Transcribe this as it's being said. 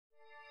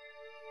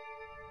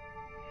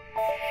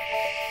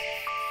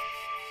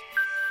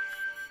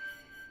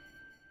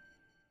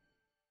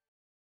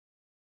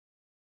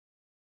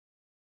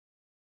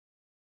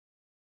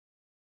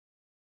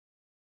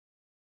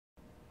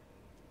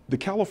The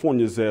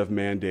California ZEV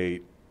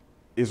mandate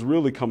is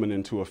really coming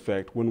into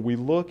effect when we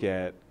look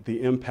at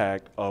the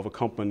impact of a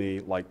company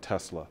like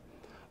Tesla.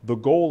 The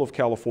goal of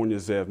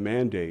California's ZEV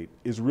mandate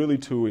is really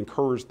to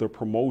encourage the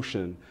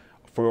promotion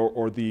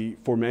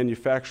for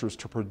manufacturers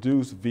to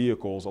produce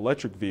vehicles,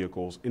 electric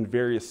vehicles, in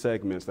various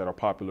segments that are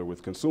popular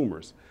with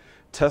consumers.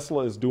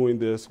 Tesla is doing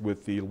this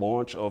with the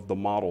launch of the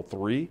Model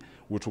 3,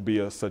 which will be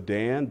a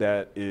sedan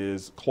that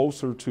is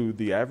closer to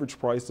the average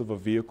price of a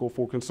vehicle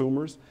for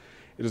consumers.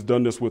 It has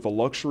done this with a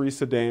luxury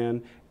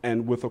sedan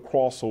and with a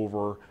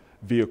crossover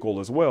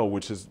vehicle as well,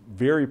 which is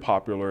very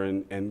popular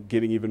and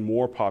getting even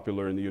more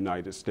popular in the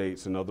United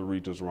States and other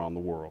regions around the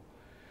world.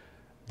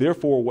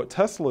 Therefore, what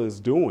Tesla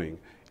is doing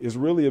is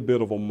really a bit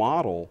of a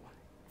model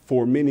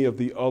for many of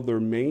the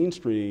other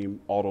mainstream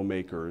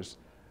automakers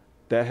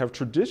that have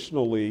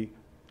traditionally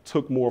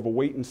took more of a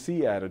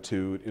wait-and-see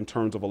attitude in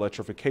terms of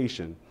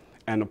electrification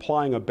and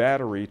applying a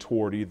battery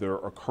toward either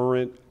a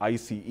current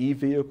ICE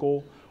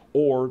vehicle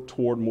or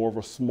toward more of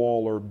a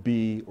smaller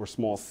B or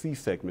small C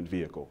segment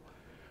vehicle.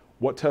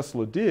 What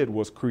Tesla did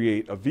was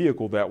create a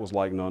vehicle that was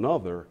like none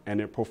other, and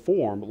it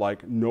performed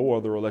like no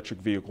other electric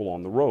vehicle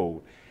on the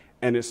road.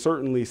 And it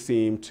certainly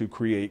seemed to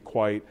create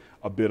quite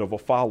a bit of a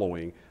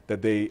following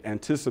that they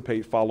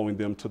anticipate following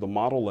them to the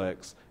Model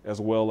X as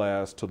well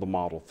as to the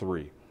Model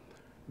 3.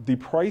 The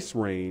price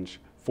range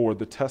for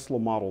the Tesla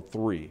Model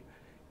 3,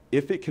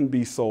 if it can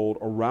be sold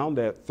around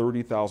that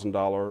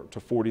 $30,000 to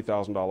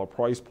 $40,000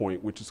 price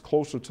point, which is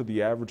closer to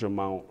the average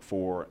amount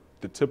for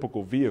the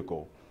typical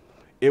vehicle,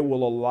 it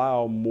will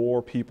allow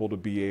more people to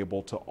be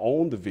able to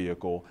own the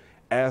vehicle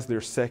as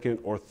their second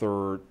or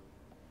third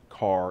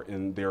car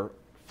in their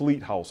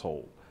fleet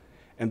household.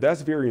 And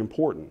that's very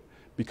important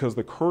because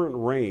the current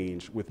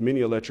range with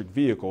many electric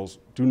vehicles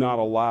do not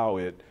allow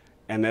it,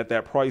 and at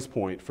that price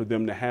point, for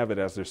them to have it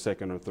as their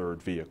second or third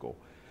vehicle.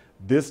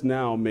 This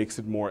now makes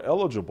it more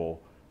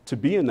eligible to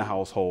be in the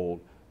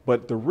household,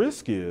 but the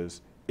risk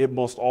is it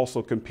must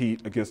also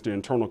compete against the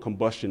internal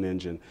combustion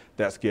engine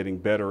that's getting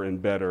better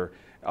and better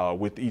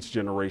with each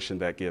generation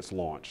that gets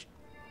launched.